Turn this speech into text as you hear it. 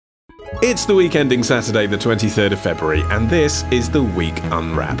It's the week ending Saturday, the 23rd of February, and this is the Week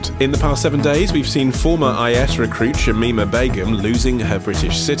Unwrapped. In the past 7 days, we've seen former IS recruit Shamima Begum losing her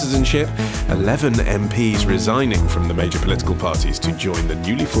British citizenship, 11 MPs resigning from the major political parties to join the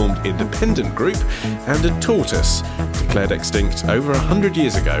newly formed independent group, and a tortoise, declared extinct over 100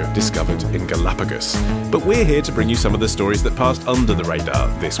 years ago, discovered in Galapagos. But we're here to bring you some of the stories that passed under the radar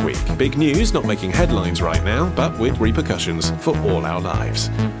this week. Big news, not making headlines right now, but with repercussions for all our lives.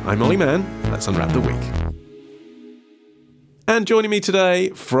 I'm Olly Mann. Let's unwrap the week. And joining me today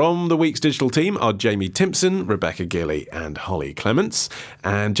from the week's digital team are Jamie Timson, Rebecca Gillie and Hollie Clemence.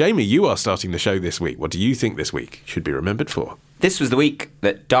 And Jamie, you are starting the show this week. What do you think this week should be remembered for? This was the week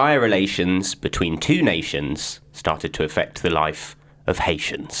that dire relations between two nations started to affect the life of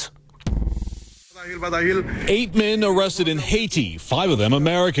Haitians. 8 men arrested in Haiti, 5 of them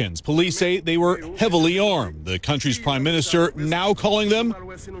Americans. Police say they were heavily armed. The country's prime minister now calling them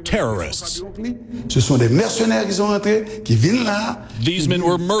terrorists. These men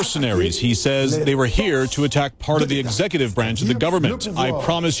were mercenaries. He says they were here to attack part of the executive branch of the government. I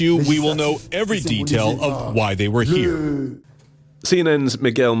promise you we will know every detail of why they were here. CNN's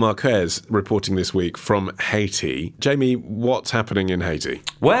Miguel Marquez reporting this week from Haiti. Jamie, what's happening in Haiti?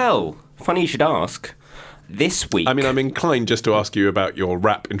 Well, funny you should ask. This week... I mean, I'm inclined just to ask you about your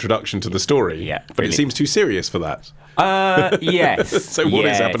rap introduction to the story, yeah, but it seems too serious for that. Yes. So what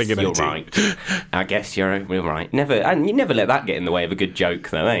is happening in Haiti? You're right. I guess you're right. You never let that get in the way of a good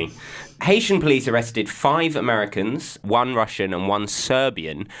joke, though, eh? Haitian police arrested 5 Americans, 1 Russian and 1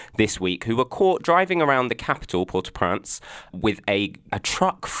 Serbian this week who were caught driving around the capital, Port-au-Prince, with a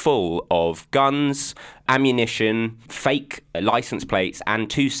truck full of guns, ammunition, fake license plates and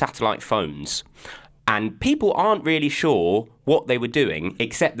 2 satellite phones. And people aren't really sure what they were doing,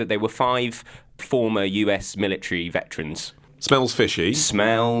 except that they were 5 former US military veterans. Smells fishy.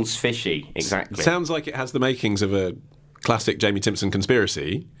 Smells fishy, exactly. Sounds like it has the makings of a classic Jamie Timson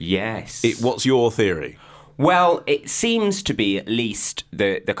conspiracy. Yes. What's your theory? Well, it seems to be, at least,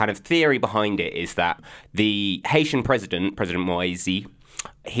 the kind of theory behind it is that the Haitian President Moise,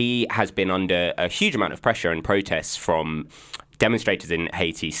 he has been under a huge amount of pressure and protests from demonstrators in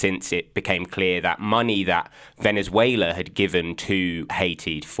Haiti since it became clear that money that Venezuela had given to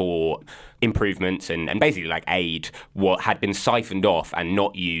Haiti for improvements and basically like aid had been siphoned off and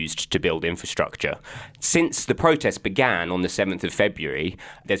not used to build infrastructure. Since the protests began on the 7th of February,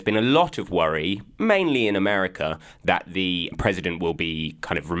 there's been a lot of worry, mainly in America, that the president will be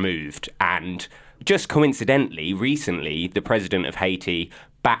kind of removed. And just coincidentally, recently, the president of Haiti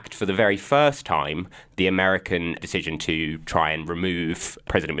backed for the very first time the American decision to try and remove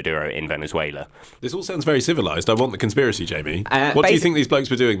President Maduro in Venezuela. This all sounds very civilised. I want the conspiracy, Jamie. What do you think these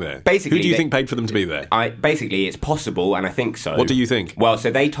blokes were doing there? Who do you think paid for them to be there? Basically, it's possible, and I think so. What do you think? Well, so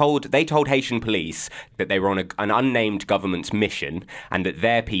they told Haitian police that they were on an unnamed government's mission and that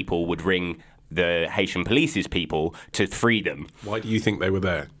their people would ring the Haitian police's people to free them. Why do you think they were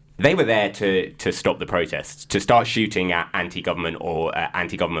there? They were there to stop the protests, to start shooting at anti-government or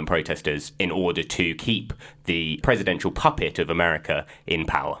anti-government protesters in order to keep the presidential puppet of America in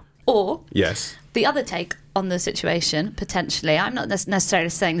power. Or yes, the other take on the situation, potentially, I'm not necessarily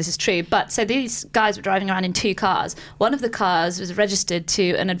saying this is true, but so these guys were driving around in 2 cars. One of the cars was registered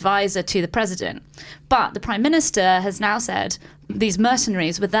to an advisor to the president. But the prime minister has now said these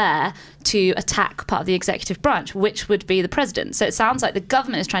mercenaries were there to attack part of the executive branch, which would be the president. So it sounds like the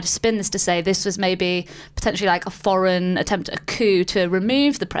government is trying to spin this to say this was maybe potentially like a foreign attempt at a coup to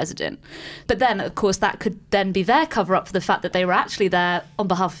remove the president. But then, of course, that could then be their cover-up for the fact that they were actually there on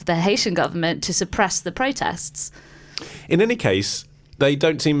behalf of the Haitian government to suppress the protests. In any case, they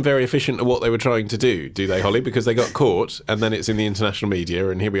don't seem very efficient at what they were trying to do they, Hollie? Because they got caught, and then it's in the international media,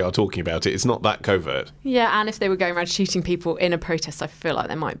 and here we are talking about it. It's not that covert. Yeah, and if they were going around shooting people in a protest, I feel like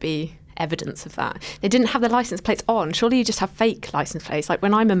there might be evidence of that. They didn't have the license plates on. Surely you just have fake license plates. Like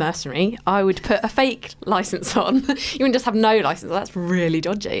when I'm a mercenary, I would put a fake license on. You wouldn't just have no license. That's really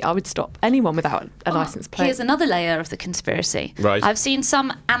dodgy. I would stop anyone without a license plate. Here's another layer of the conspiracy. Right. I've seen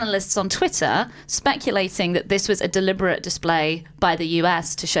some analysts on Twitter speculating that this was a deliberate display by the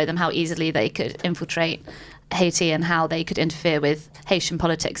US to show them how easily they could infiltrate Haiti and how they could interfere with Haitian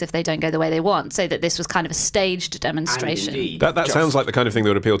politics if they don't go the way they want, so that this was kind of a staged demonstration. That sounds like the kind of thing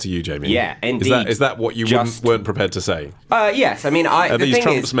that would appeal to you, Jamie. Yeah, indeed. Is that what you weren't prepared to say? Yes, I mean, the these thing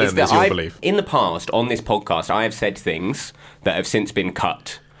Trump's men, is your belief? In the past, on this podcast, I have said things that have since been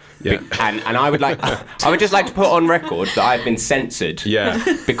cut. Yeah. And I would just like to put on record that I've been censored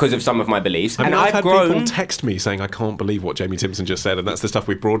because of some of my beliefs. I mean, and I've had grown... people text me saying I can't believe what Jamie Timson just said, and that's the stuff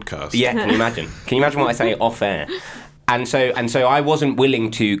we broadcast. Yeah, can you imagine? Can you imagine what I say off air? And so I wasn't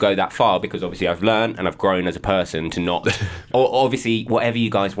willing to go that far because obviously I've learned and I've grown as a person to not. Or obviously, whatever you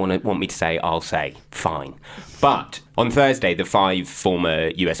guys want me to say, I'll say. Fine. But on Thursday, the 5 former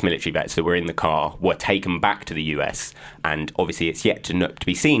US military vets that were in the car were taken back to the US, and obviously it's yet to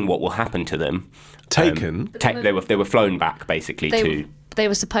be seen what will happen to them. Taken? They were flown back basically to. They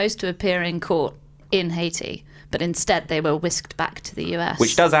were supposed to appear in court in Haiti, but instead they were whisked back to the US.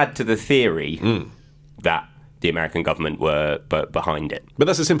 Which does add to the theory that the American government were behind it. But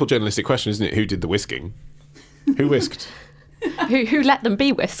that's a simple journalistic question, isn't it? Who did the whisking? Who whisked? Who let them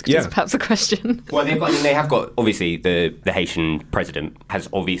be whisked is perhaps a question. Well, they have got, obviously, the Haitian president has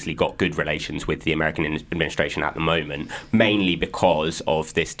obviously got good relations with the American administration at the moment, mainly because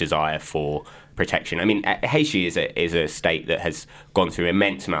of this desire for protection. I mean, Haiti is a state that has gone through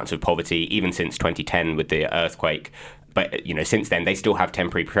immense amounts of poverty, even since 2010 with the earthquake. But, since then, they still have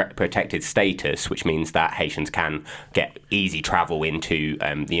temporary protected status, which means that Haitians can get easy travel into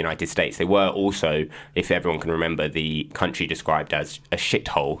the United States. They were also, if everyone can remember, the country described as a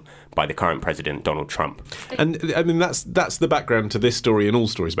shithole by the current president, Donald Trump. And, I mean, that's the background to this story and all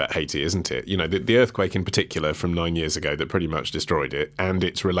stories about Haiti, isn't it? The earthquake in particular from 9 years ago that pretty much destroyed it, and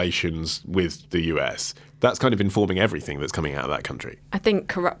its relations with the US. That's kind of informing everything that's coming out of that country. I think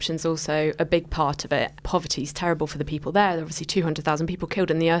corruption's also a big part of it. Poverty's terrible for the people there. There are obviously 200,000 people killed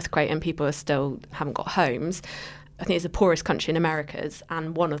in the earthquake and people haven't got homes. I think it's the poorest country in Americas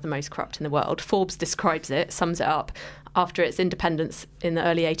and one of the most corrupt in the world. Forbes describes it, sums it up. After its independence in the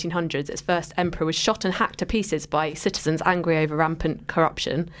early 1800s, its first emperor was shot and hacked to pieces by citizens angry over rampant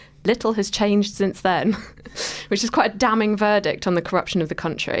corruption. Little has changed since then, which is quite a damning verdict on the corruption of the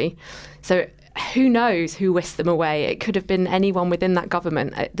country. So who knows who whisked them away? It could have been anyone within that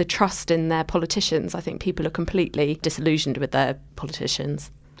government. The trust in their politicians, I think people are completely disillusioned with their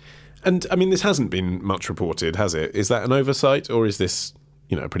politicians. And, I mean, this hasn't been much reported, has it? Is that an oversight, or is this,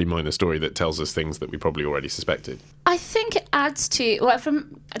 a pretty minor story that tells us things that we probably already suspected? I think it adds to,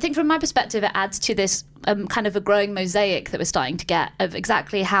 from my perspective, it adds to this kind of a growing mosaic that we're starting to get of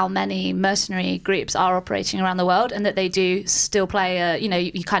exactly how many mercenary groups are operating around the world, and that they do still play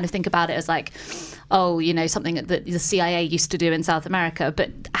you kind of think about it as like, something that the CIA used to do in South America, but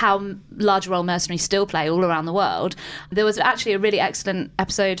how large a role mercenaries still play all around the world. There was actually a really excellent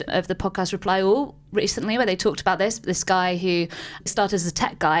episode of the podcast Reply All recently where they talked about this guy who started as a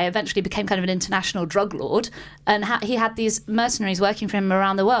tech guy, eventually became kind of an international drug lord, and he had these mercenaries working for him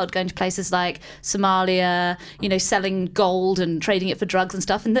around the world, going to places like Somalia, selling gold and trading it for drugs and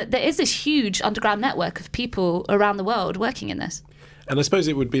stuff, and there is this huge underground network of people around the world working in this. And I suppose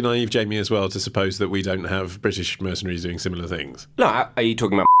it would be naive, Jamie, as well, to suppose that we don't have British mercenaries doing similar things. No, are you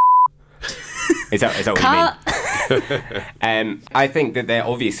talking about Is that what you mean? I think that there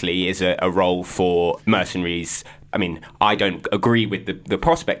obviously is a role for mercenaries. I mean, I don't agree with the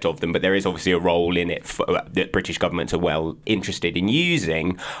prospect of them, but there is obviously a role in it that British governments are well interested in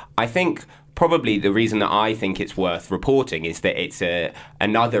using. I think probably the reason that I think it's worth reporting is that it's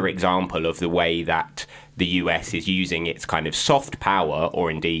another example of the way that the US is using its kind of soft power,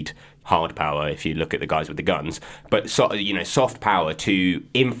 or indeed hard power if you look at the guys with the guns, but soft power to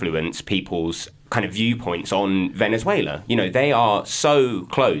influence people's kind of viewpoints on Venezuela. They are so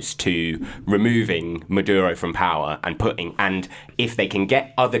close to removing Maduro from power and if they can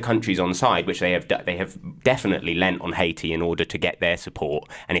get other countries on side, which they have definitely lent on Haiti in order to get their support,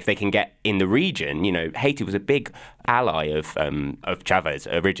 and if they can get in the region, Haiti was a big ally of Chavez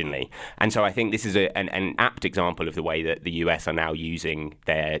originally, and so I think this is an apt example of the way that the US are now using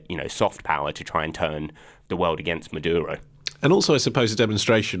their soft power to try and turn the world against Maduro. And also, I suppose, a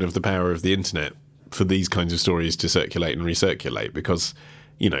demonstration of the power of the internet for these kinds of stories to circulate and recirculate, because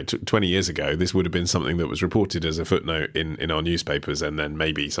 20 years ago, this would have been something that was reported as a footnote in our newspapers, and then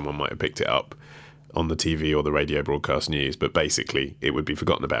maybe someone might have picked it up on the TV or the radio broadcast news, but basically it would be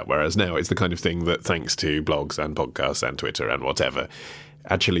forgotten about. Whereas now it's the kind of thing that, thanks to blogs and podcasts and Twitter and whatever,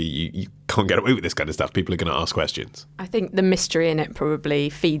 actually you can't get away with this kind of stuff. People are going to ask questions. I think the mystery in it probably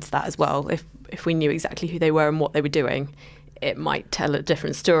feeds that as well. If we knew exactly who they were and what they were doing, it might tell a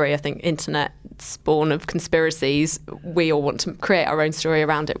different story. I think internet spawn of conspiracies, we all want to create our own story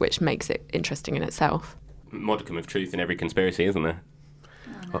around it, which makes it interesting in itself. Modicum of truth in every conspiracy, isn't there?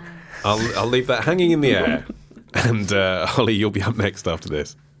 Oh, I'll leave that hanging in the air. And Holly, you'll be up next after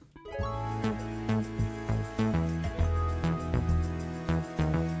this.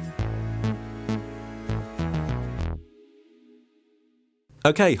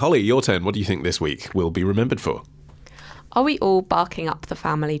 Okay, Holly, your turn. What do you think this week will be remembered for? Are we all barking up the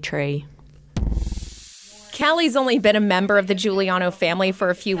family tree? Callie's only been a member of the Giuliano family for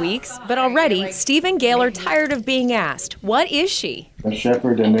a few weeks, but already Steve and Gail are tired of being asked, what is she? A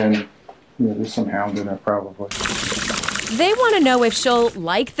shepherd, and then there's some hound in there probably. They want to know if she'll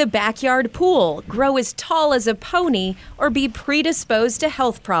like the backyard pool, grow as tall as a pony, or be predisposed to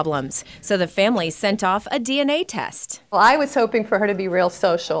health problems. So the family sent off a DNA test. Well, I was hoping for her to be real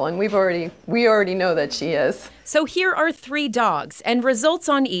social, and we already know that she is. So here are 3 dogs and results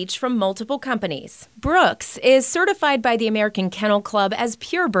on each from multiple companies. Brooks is certified by the American Kennel Club as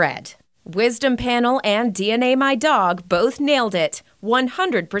purebred. Wisdom Panel and DNA My Dog both nailed it.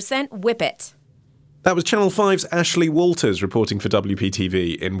 100% Whippet. That was Channel 5's Ashley Walters reporting for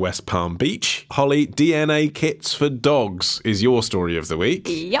WPTV in West Palm Beach. Holly, DNA kits for dogs is your story of the week.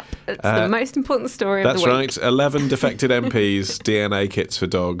 Yep, it's the most important story of the week. That's right, 11 defected MPs, DNA kits for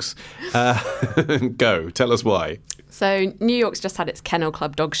dogs. Go, tell us why. So New York's just had its Kennel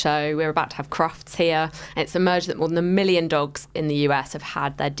Club dog show. We're about to have Crufts here. And it's emerged that more than 1 million dogs in the US have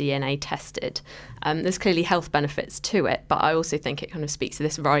had their DNA tested. There's clearly health benefits to it, but I also think it kind of speaks to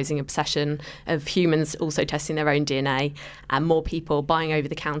this rising obsession of humans also testing their own DNA and more people buying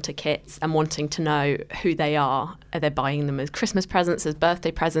over-the-counter kits and wanting to know who they are. Are they buying them as Christmas presents, as birthday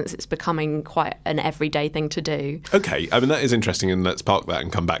presents? It's becoming quite an everyday thing to do. OK, I mean, that is interesting, and let's park that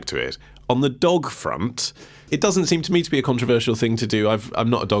and come back to it. On the dog front, it doesn't seem to me to be a controversial thing to do. I'm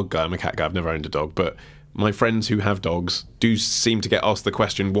not a dog guy, I'm a cat guy, I've never owned a dog, but my friends who have dogs do seem to get asked the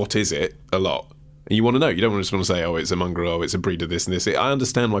question, what is it, a lot. And you want to know, you don't just want to say, oh, it's a mongrel, oh, it's a breed of this and this. I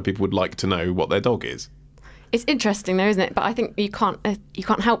understand why people would like to know what their dog is. It's interesting though, isn't it? But I think you can't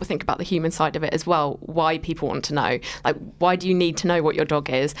help but think about the human side of it as well. Why people want to know, like, why do you need to know what your dog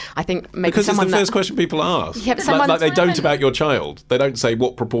is? I think maybe because it's the first question people ask. Yeah, but like they don't about your child. They don't say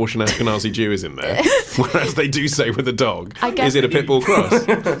what proportion Ashkenazi Jew is in there, whereas they do say with a dog, is it a pit bull cross?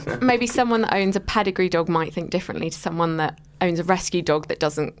 Maybe someone that owns a pedigree dog might think differently to someone that owns a rescue dog that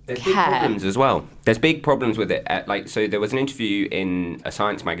doesn't care. There's big problems as well. There's big problems with it. So there was an interview in a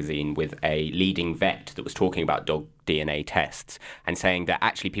science magazine with a leading vet that was talking about dog DNA tests and saying that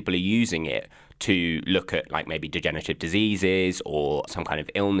actually people are using it to look at like maybe degenerative diseases or some kind of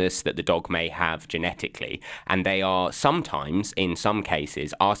illness that the dog may have genetically. And they are sometimes, in some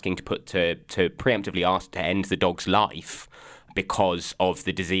cases, asking to preemptively ask to end the dog's life because of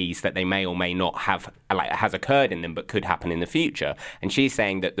the disease that they may or may not have, like, has occurred in them but could happen in the future. And she's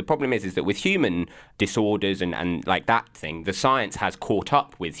saying that the problem is that with human disorders and like that thing, the science has caught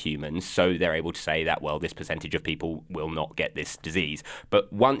up with humans, so they're able to say that, well, this percentage of people will not get this disease.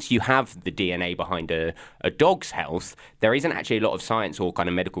 But once you have the DNA behind a dog's health, there isn't actually a lot of science or kind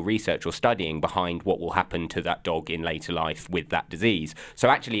of medical research or studying behind what will happen to that dog in later life with that disease. So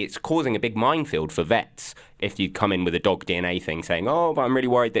actually it's causing a big minefield for vets if you come in with a dog DNA thing saying, oh, but I'm really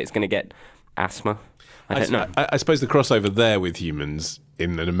worried that it's going to get asthma. I don't know. I suppose the crossover there with humans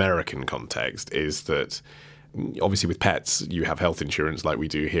in an American context is that obviously with pets you have health insurance like we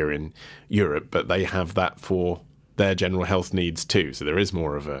do here in Europe, but they have that for their general health needs too. So there is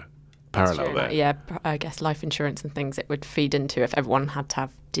more of a parallel there. Yeah, I guess life insurance and things it would feed into if everyone had to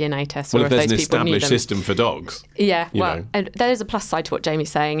have DNA tests. Well, or if there's those an people established need them. system for dogs. Yeah, well, and there's a plus side to what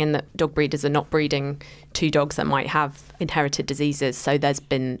Jamie's saying in that dog breeders are not breeding two dogs that might have inherited diseases. So there's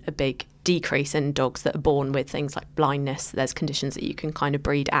been a big decrease in dogs that are born with things like blindness. There's conditions that you can kind of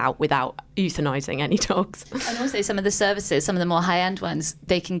breed out without euthanizing any dogs. And also some of the services, some of the more high-end ones,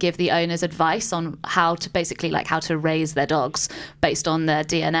 they can give the owners advice on how to basically like how to raise their dogs based on their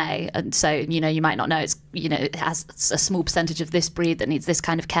DNA. And so, you might not know it has a small percentage of this breed that needs this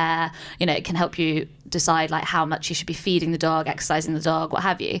kind of care. It can help you decide like how much you should be feeding the dog, exercising the dog, what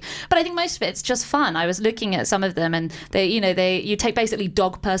have you. But I think most of it's just fun. I was looking at some of them and you take basically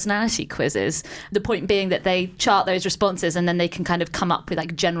dog personality quizzes. The point being that they chart those responses and then they can kind of come up with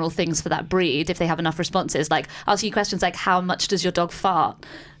like general things for that breed if they have enough responses, like ask you questions like how much does your dog fart?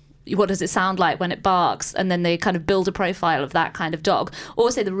 What does it sound like when it barks? And then they kind of build a profile of that kind of dog.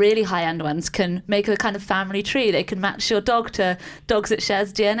 Also, the really high-end ones can make a kind of family tree. They can match your dog to dogs it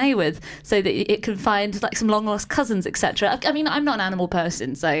shares DNA with so that it can find like some long-lost cousins, etc. I mean, I'm not an animal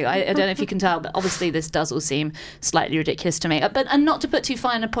person, so I don't know if you can tell, but obviously this does all seem slightly ridiculous to me. And not to put too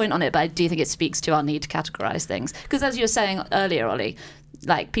fine a point on it, but I do think it speaks to our need to categorise things. Because as you were saying earlier, Ollie,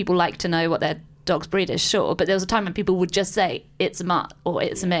 like people like to know what their dog's breed is, sure, but there was a time when people would just say it's a mutt or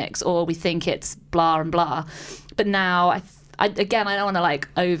it's a mix or we think it's blah and blah. But now, I don't want to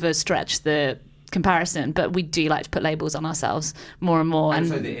like overstretch the comparison, but we do like to put labels on ourselves more and more. And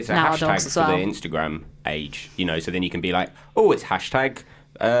so it's a now hashtag our dogs as well. for the Instagram age, so then you can be like, oh, it's hashtag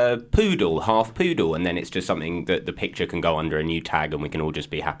poodle, half poodle, and then it's just something that the picture can go under a new tag and we can all just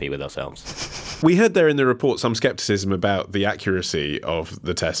be happy with ourselves. We heard there in the report some scepticism about the accuracy of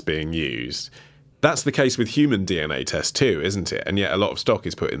the test being used. That's the case with human DNA tests too, isn't it? And yet a lot of stock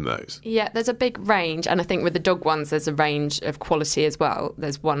is put in those. Yeah, there's a big range. And I think with the dog ones, there's a range of quality as well.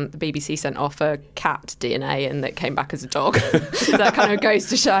 There's one, the BBC sent off a cat DNA and that came back as a dog. That kind of goes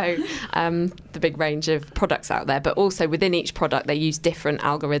to show the big range of products out there. But also within each product, they use different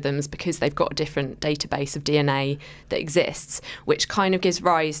algorithms because they've got a different database of DNA that exists, which kind of gives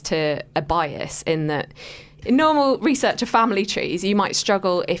rise to a bias in that in normal research of family trees, you might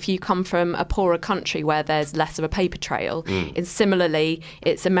struggle if you come from a poorer country where there's less of a paper trail. And similarly,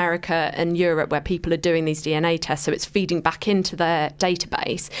 it's America and Europe where people are doing these DNA tests, so it's feeding back into their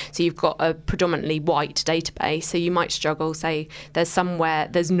database. So you've got a predominantly white database, so you might struggle, say,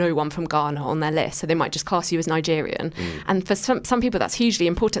 there's no one from Ghana on their list, so they might just class you as Nigerian. And for some people, that's hugely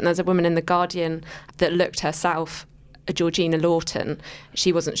important. There's a woman in The Guardian that looked herself, Georgina Lawton.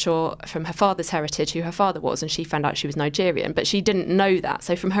 She wasn't sure from her father's heritage who her father was, and she found out she was Nigerian, but she didn't know that.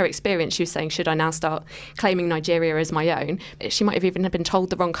 So from her experience, she was saying, should I now start claiming Nigeria as my own? She might have even been told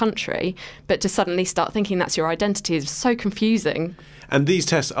the wrong country, but to suddenly start thinking that's your identity is so confusing. And these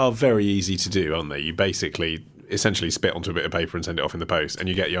tests are very easy to do, aren't they? You basically essentially spit onto a bit of paper and send it off in the post, and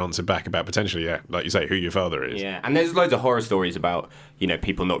you get your answer back about potentially, like you say, who your father is. Yeah, and there's loads of horror stories about,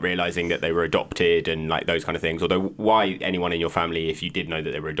 people not realising that they were adopted and like those kind of things. Although why anyone in your family, if you did know that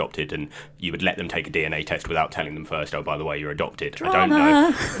they were adopted and you would let them take a DNA test without telling them first, oh, by the way, you're adopted. Drama. I don't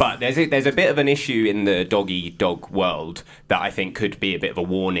know. But there's a bit of an issue in the dog world that I think could be a bit of a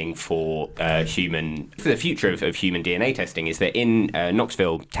warning for the future of human DNA testing, is that in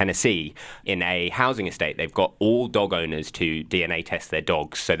Knoxville, Tennessee, in a housing estate, they've got all dog owners to DNA test their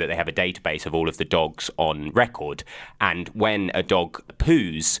dogs so that they have a database of all of the dogs on record. And when a dog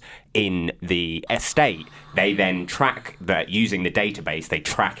poos in the estate, they then track that using the database. They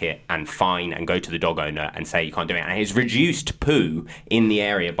track it and fine and go to the dog owner and say you can't do it. And it's reduced poo in the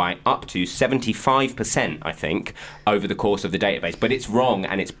area by up to 75%, I think, over the course of the database. But it's wrong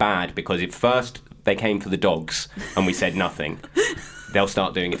and it's bad because at first they came for the dogs and we said nothing. They'll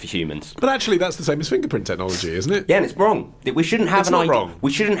start doing it for humans. But actually, that's the same as fingerprint technology, isn't it? Yeah, and it's wrong. We shouldn't have wrong.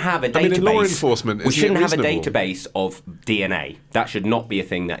 We shouldn't have a database. I mean, in law enforcement, we shouldn't have a reasonable? database of DNA. That should not be a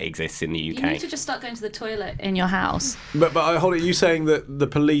thing that exists in the UK. You need to just start going to the toilet in your house. But hold it, you saying that the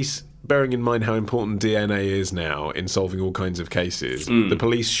police, bearing in mind how important DNA is now in solving all kinds of cases, the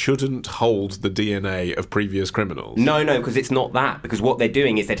police shouldn't hold the DNA of previous criminals? No, because it's not that. Because what they're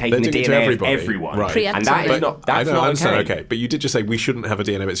doing is they're taking the DNA of everyone. Right. And that is not, that's not okay. But you did just say we shouldn't have a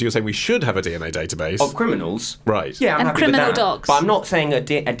DNA base. So you're saying we should have a DNA database. Of criminals. Right. Yeah, I'm and happy criminal with that. dogs. But I'm not saying a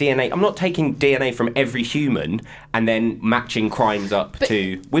DNA... I'm not taking DNA from every human and then matching crimes up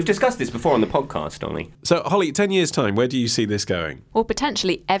to... We've discussed this before on the podcast, Ollie. So, Holly, 10 years' time, where do you see this going? Well,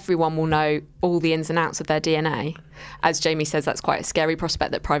 potentially everyone will know all the ins and outs of their DNA. As Jamie says, that's quite a scary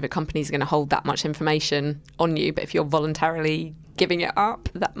prospect that private companies are going to hold that much information on you. But if you're voluntarily giving it up,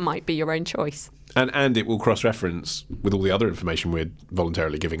 that might be your own choice. And it will cross-reference with all the other information we're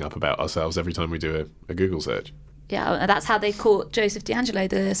voluntarily giving up about ourselves every time we do a Google search. Yeah, and that's how they caught Joseph D'Angelo,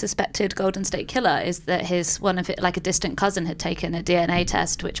 the suspected Golden State Killer, is that a distant cousin had taken a DNA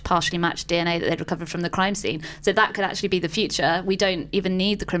test which partially matched DNA that they'd recovered from the crime scene. So that could actually be the future. We don't even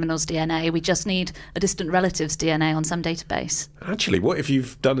need the criminal's DNA. We just need a distant relative's DNA on some database. Actually, what if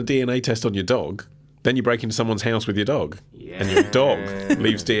you've done a DNA test on your dog, then you break into someone's house with your dog, and your dog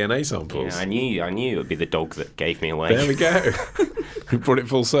leaves DNA samples? Yeah, I knew it would be the dog that gave me away. There we go. We brought it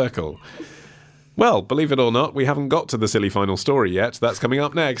full circle. Well, believe it or not, we haven't got to the silly final story yet. That's coming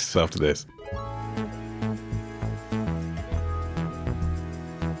up next after this.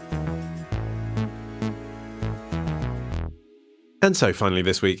 And so finally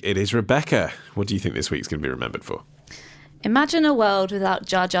this week, it is Rebecca. What do you think this week's going to be remembered for? Imagine a world without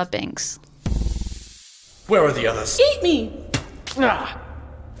Jar Jar Binks. Where are the others? Eat me!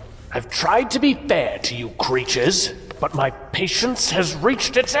 I've tried to be fair to you creatures, but my patience has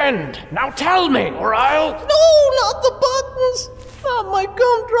reached its end. Now tell me, or I'll... No, not the buttons! Not my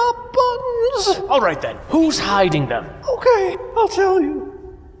gumdrop buttons! All right then, who's hiding them? Okay, I'll tell you.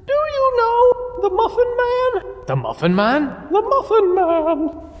 Do you know the Muffin Man? The Muffin Man? The Muffin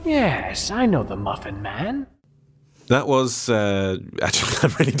Man! Yes, I know the Muffin Man. That was actually,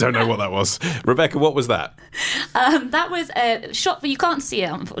 I really don't know what that was. Rebecca, what was that? That was a shot, you can't see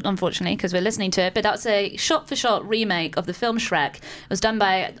it unfortunately because we're listening to it, but that's a shot-for-shot remake of the film Shrek. It was done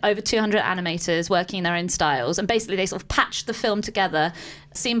by over 200 animators working in their own styles, and basically they sort of patched the film together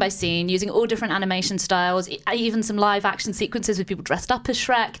scene by scene using all different animation styles, even some live action sequences with people dressed up as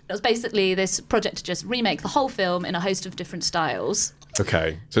Shrek. It was basically this project to just remake the whole film in a host of different styles.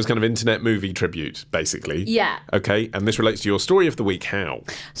 Okay, so it's kind of internet movie tribute, basically. Yeah. Okay, and this relates to your story of the week. How?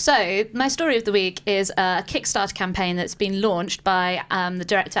 So, my story of the week is a Kickstarter campaign that's been launched by the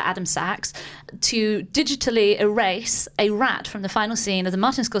director Adam Sachs to digitally erase a rat from the final scene of the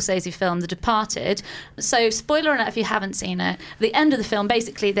Martin Scorsese film The Departed. So, spoiler alert if you haven't seen it, at the end of the film,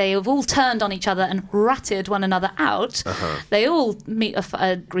 basically, they have all turned on each other and ratted one another out. They all meet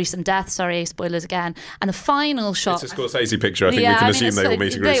a gruesome death, sorry, spoilers again. And the final shot... It's a Scorsese picture, I think we can assume they all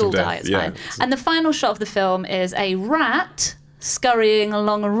meet a gruesome death. Fine. And the final shot of the film is a rat scurrying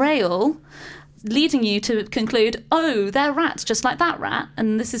along a rail, leading you to conclude, oh, they're rats, just like that rat,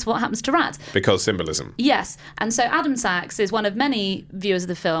 and this is what happens to rats. Because symbolism. Yes. And so Adam Sachs is one of many viewers of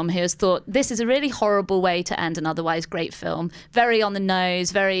the film who has thought, this is a really horrible way to end an otherwise great film. Very on the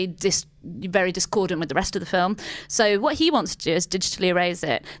nose, very discordant with the rest of the film. So what he wants to do is digitally erase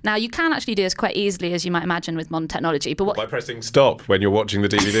it. Now, you can actually do this quite easily, as you might imagine, with modern technology. But by pressing stop when you're watching the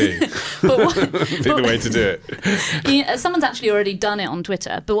DVD. Be the way to do it. Someone's actually already done it on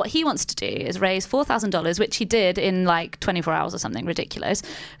Twitter. But what he wants to do is raise $4,000, which he did in like 24 hours or something ridiculous,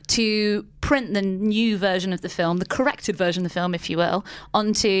 to print the new version of the film, the corrected version of the film, if you will,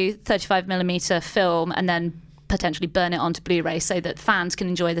 onto 35mm film, and then potentially burn it onto Blu-ray so that fans can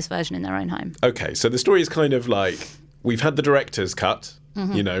enjoy this version in their own home. Okay, so the story is kind of like, we've had the director's cut,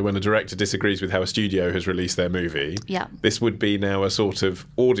 you know, when a director disagrees with how a studio has released their movie. Yeah. This would be now a sort of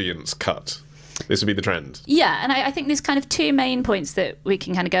audience cut. This would be the trend. Yeah, and I think there's kind of two main points that we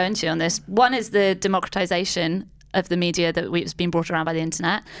can kind of go into on this. One is the democratization of the media that has been brought around by the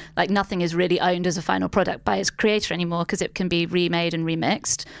internet. Like, nothing is really owned as a final product by its creator anymore because it can be remade and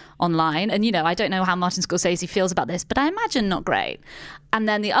remixed online. And, you know, I don't know how Martin Scorsese feels about this, but I imagine not great. And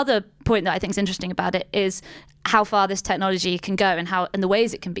then the other point that I think is interesting about it is how far this technology can go and the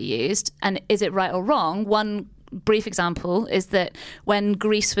ways it can be used. And is it right or wrong? One brief example is that when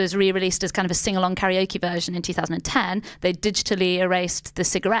Grease was re-released as kind of a sing-along karaoke version in 2010, they digitally erased the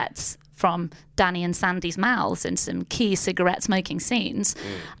cigarettes from Danny and Sandy's mouths in some key cigarette smoking scenes.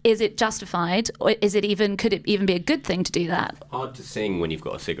 Is it justified, or could it even be a good thing to do that? Hard to sing when you've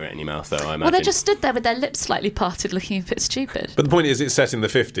got a cigarette in your mouth, though, I imagine. Well, they just stood there with their lips slightly parted, looking a bit stupid. But the point is, it's set in the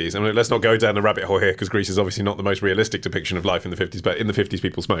 50s. I mean, let's not go down the rabbit hole here, because Grease is obviously not the most realistic depiction of life in the 50s, but in the 50s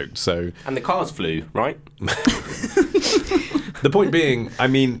people smoked, so... And the cars flew, right? The point being, I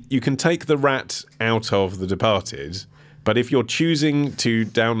mean, you can take the rat out of The Departed, but if you're choosing to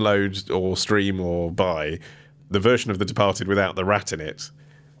download or stream or buy the version of The Departed without the rat in it,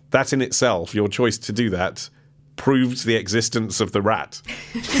 that in itself, your choice to do that, proves the existence of the rat.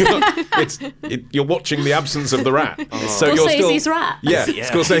 You're watching the absence of the rat. So Scorsese's rat. Yeah,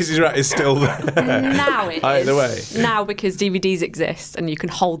 Scorsese's rat is still there. Now it is. Either way. Now, because DVDs exist and you can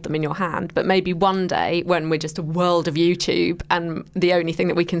hold them in your hand, but maybe one day when we're just a world of YouTube and the only thing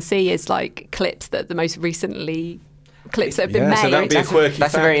that we can see is like clips that the most recently... clips that have been made. So that'd be a quirky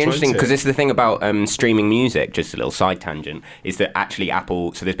That's fact, very interesting, because won't it? this is the thing about streaming music, just a little side tangent, is that actually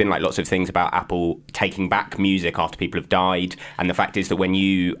Apple, so there's been like lots of things about Apple taking back music after people have died, and the fact is that when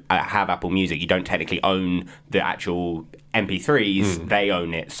you have Apple Music, you don't technically own the actual MP3s, they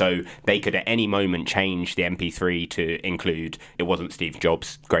own it, so they could at any moment change the MP3 to include it wasn't Steve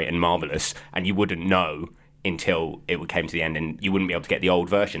Jobs, great and marvellous, and you wouldn't know until it came to the end, and you wouldn't be able to get the old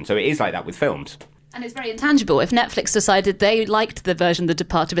version. So it is like that with films. And it's very intangible. If Netflix decided they liked the version of The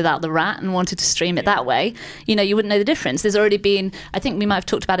Departed without the rat and wanted to stream it that way, you know, you wouldn't know the difference. There's already been, I think we might have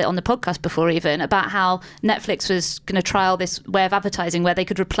talked about it on the podcast before even, about how Netflix was going to trial this way of advertising where they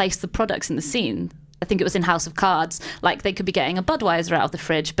could replace the products in the scene. I think it was in House of Cards, like they could be getting a Budweiser out of the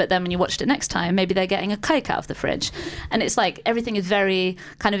fridge, but then when you watched it next time, maybe they're getting a Coke out of the fridge. And it's like everything is very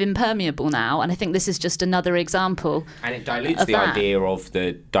kind of impermeable now, and I think this is just another example. And it dilutes the idea of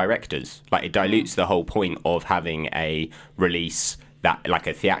the directors. Like, it dilutes the whole point of having a release, that like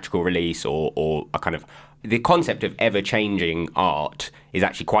a theatrical release or a kind of... The concept of ever-changing art is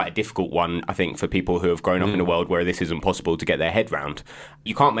actually quite a difficult one, I think, for people who have grown up in a world where this isn't possible to get their head round.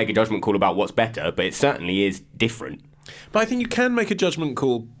 You can't make a judgment call about what's better, but it certainly is different. But I think you can make a judgment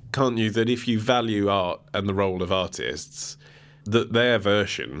call, can't you, that if you value art and the role of artists, that their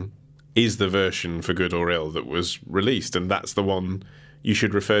version is the version, for good or ill, that was released, and that's the one you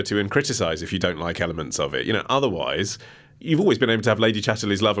should refer to and criticise if you don't like elements of it. You know, otherwise, you've always been able to have Lady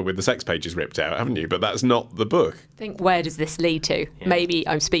Chatterley's lover with the sex pages ripped out, haven't you? But that's not the book. I think, where does this lead to? Yeah. Maybe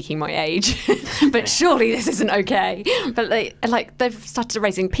I'm speaking my age, but surely this isn't okay. But they've started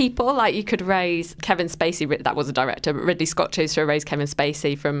raising people. Like, you could raise Kevin Spacey. That was a director, but Ridley Scott chose to erase Kevin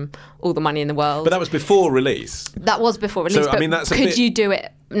Spacey from All the Money in the World. But that was before release. That was before release. So, I mean, that's could you do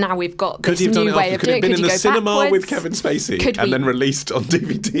it? Now we've got this new way of doing it. Could it have been in the cinema backwards? with Kevin Spacey and then released on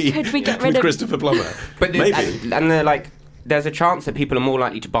DVD could we get rid with Christopher Plummer? But maybe. And they're like, there's a chance that people are more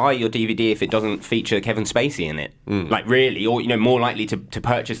likely to buy your DVD if it doesn't feature Kevin Spacey in it. Like, really, or, you know, more likely to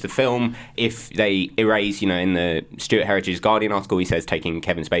purchase the film if they erase, you know, in the Stuart Heritage's Guardian article, he says taking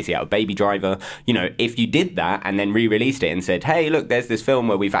Kevin Spacey out of Baby Driver. You know, if you did that and then re-released it and said, hey, look, there's this film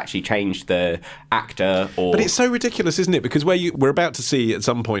where we've actually changed the actor, or... But it's so ridiculous, isn't it? Because we're about to see at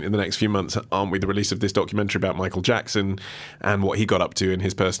some point in the next few months, aren't we, the release of this documentary about Michael Jackson and what he got up to in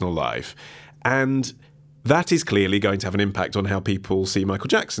his personal life. And that is clearly going to have an impact on how people see Michael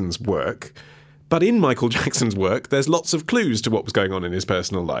Jackson's work. But in Michael Jackson's work, there's lots of clues to what was going on in his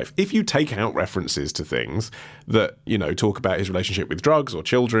personal life. If you take out references to things that, you know, talk about his relationship with drugs or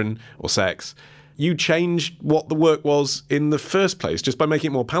children or sex, you change what the work was in the first place just by making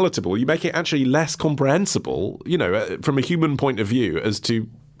it more palatable. You make it actually less comprehensible, you know, from a human point of view as to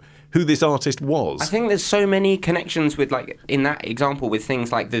who this artist was. I think there's so many connections with, like, in that example, with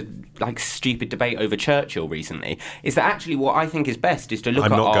things like the stupid debate over Churchill recently, is that actually what I think is best is to look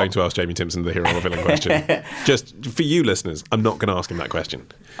at... I'm not going to ask Jamie Timson the hero or villain question. Just for you listeners, I'm not going to ask him that question.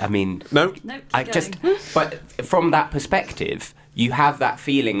 I mean... No? But from that perspective, you have that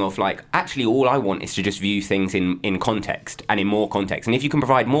feeling of, like, actually all I want is to just view things in context and in more context. And if you can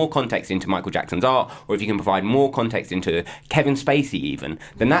provide more context into Michael Jackson's art, or if you can provide more context into Kevin Spacey even,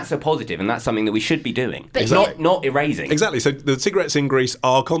 then that's a positive, and that's something that we should be doing. Not erasing. Exactly. So the cigarettes in Greece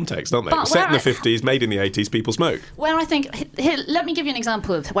are context, aren't they? But set in the 50s, made in the 80s, people smoke. Where I think... Here, let me give you an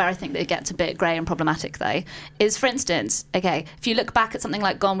example of where I think that it gets a bit grey and problematic, though, is, for instance, okay, if you look back at something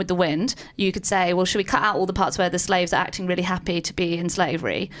like Gone with the Wind, you could say, well, should we cut out all the parts where the slaves are acting really happy to be in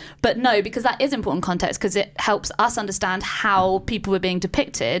slavery? But no, because that is important context, because it helps us understand how people were being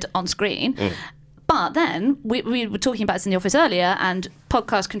depicted on screen. But then, we were talking about this in the office earlier, and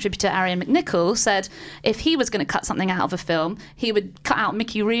podcast contributor Arian McNichol said if he was going to cut something out of a film, he would cut out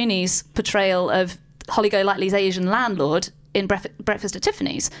Mickey Rooney's portrayal of Holly Golightly's Asian landlord in Breakfast at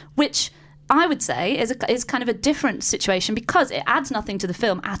Tiffany's, which I would say is kind of a different situation, because it adds nothing to the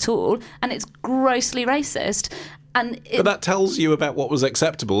film at all, and it's grossly racist. But that tells you about what was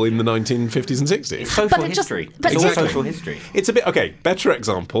acceptable in the 1950s and 60s. It's social history. It's social history. It's a bit... OK, better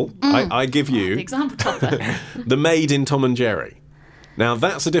example. I give you... The example topper. The maid in Tom and Jerry. Now,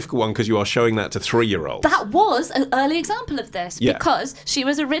 that's a difficult one because you are showing that to 3-year-olds. That was an early example of this, because she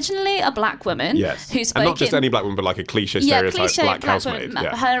was originally a black woman who spoke... And not just any black woman, but like a cliche stereotype black housemaid.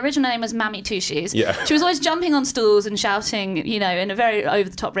 Her original name was Mammy Two Shoes. Yeah. She was always jumping on stools and shouting, you know, in a very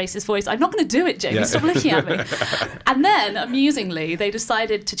over-the-top racist voice, I'm not going to do it, Jamie, stop looking at me. And then, amusingly, they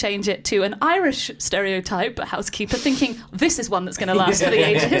decided to change it to an Irish stereotype housekeeper, thinking, this is one that's going to last for the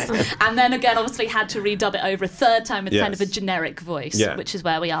ages. And then again, obviously, had to redub it over a third time with kind of a generic voice. Which is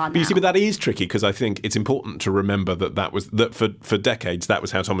where we are now. But you see, but that is tricky, because I think it's important to remember that for decades that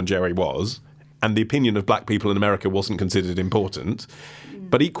was how Tom and Jerry was, and the opinion of black people in America wasn't considered important.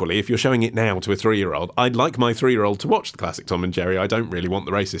 But equally, if you're showing it now to a 3-year-old, I'd like my 3-year-old to watch the classic Tom and Jerry. I don't really want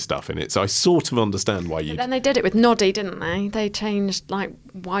the racist stuff in it. So I sort of understand why you... Then they did it with Noddy, didn't they? They changed, like,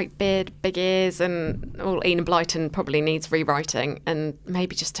 white beard, big ears, and Enid Blyton probably needs rewriting, and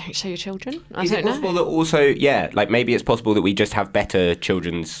maybe just don't show your children. I Is don't it know. possible that also, like, maybe it's possible that we just have better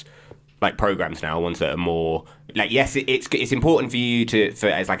children's, like, programs now, ones that are more... Like, yes, it's important for you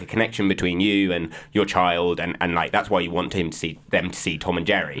as like a connection between you and your child, and like that's why you want them to see Tom and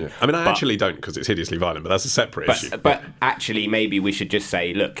Jerry. I mean, I actually don't, because it's hideously violent, but that's a separate issue. But actually, maybe we should just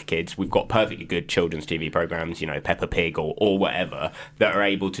say, look, kids, we've got perfectly good children's TV programs, you know, Peppa Pig or whatever, that are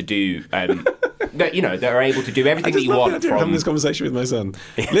able to do that are able to do everything that you want. I'm having this conversation with my son.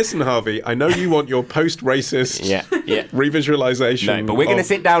 Listen, Harvey, I know you want your post-racist revisualization. No, but we're going to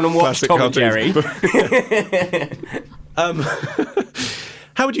sit down and watch Tom and Jerry.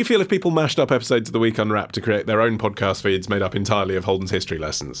 How would you feel if people mashed up episodes of The Week Unwrapped to create their own podcast feeds made up entirely of Holden's history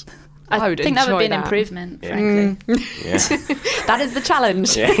lessons? I think that would be an improvement, frankly. That is the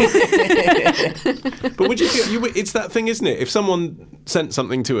challenge. But would you feel... it's that thing, isn't it? If someone sent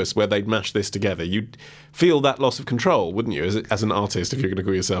something to us where they'd mashed this together, you'd feel that loss of control, wouldn't you, as an artist, if you're going to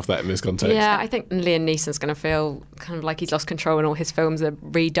call yourself that in this context? Yeah, I think Liam Neeson's going to feel kind of like he's lost control and all his films are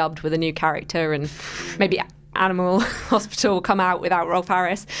redubbed with a new character, and maybe animal hospital come out without Rolf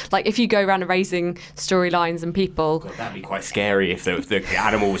Harris. Like, if you go around erasing storylines and people... God, that'd be quite scary if the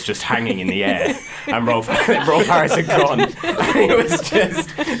animal was just hanging in the air and Rolf Harris had gone. It was just...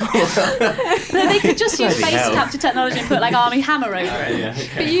 No, they could just use face capture technology and put, like, Army Hammer over it. Yeah, okay.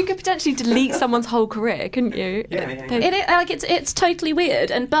 But you could potentially delete someone's whole career, couldn't you? It's totally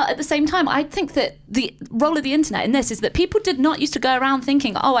weird. But at the same time, I think that the role of the internet in this is that people did not used to go around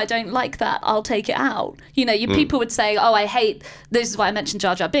thinking, oh, I don't like that, I'll take it out. You know, people would say, oh, I hate... This is why I mentioned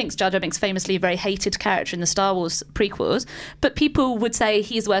Jar Jar Binks. Jar Jar Binks famously a very hated character in the Star Wars prequels. But people would say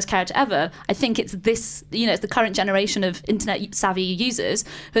he's the worst character ever. I think it's this, you know, it's the current generation of internet-savvy users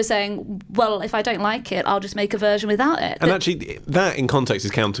who are saying, well, if I don't like it, I'll just make a version without it. And actually, that in context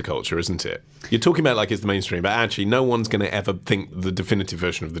is counterculture, isn't it? You're talking about like it's the mainstream, but actually no one's going to ever think the definitive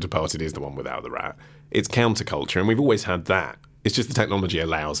version of The Departed is the one without the rat. It's counterculture, and we've always had that. It's just the technology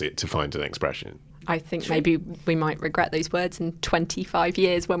allows it to find an expression. I think maybe we might regret those words in 25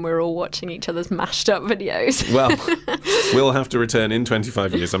 years when we're all watching each other's mashed up videos. Well, we'll have to return in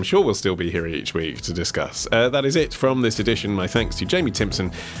 25 years. I'm sure we'll still be here each week to discuss. That is it from this edition. My thanks to Jamie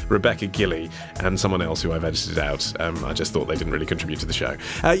Timson, Rebecca Gillie, and someone else who I've edited out. I just thought they didn't really contribute to the show.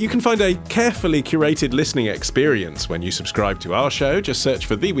 You can find a carefully curated listening experience when you subscribe to our show. Just search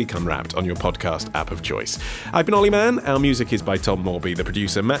for The Week Unwrapped on your podcast app of choice. I've been Olly Mann. Our music is by Tom Morby, the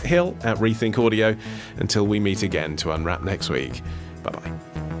producer Matt Hill at Rethink Audio. Until we meet again to unwrap next week. Bye-bye.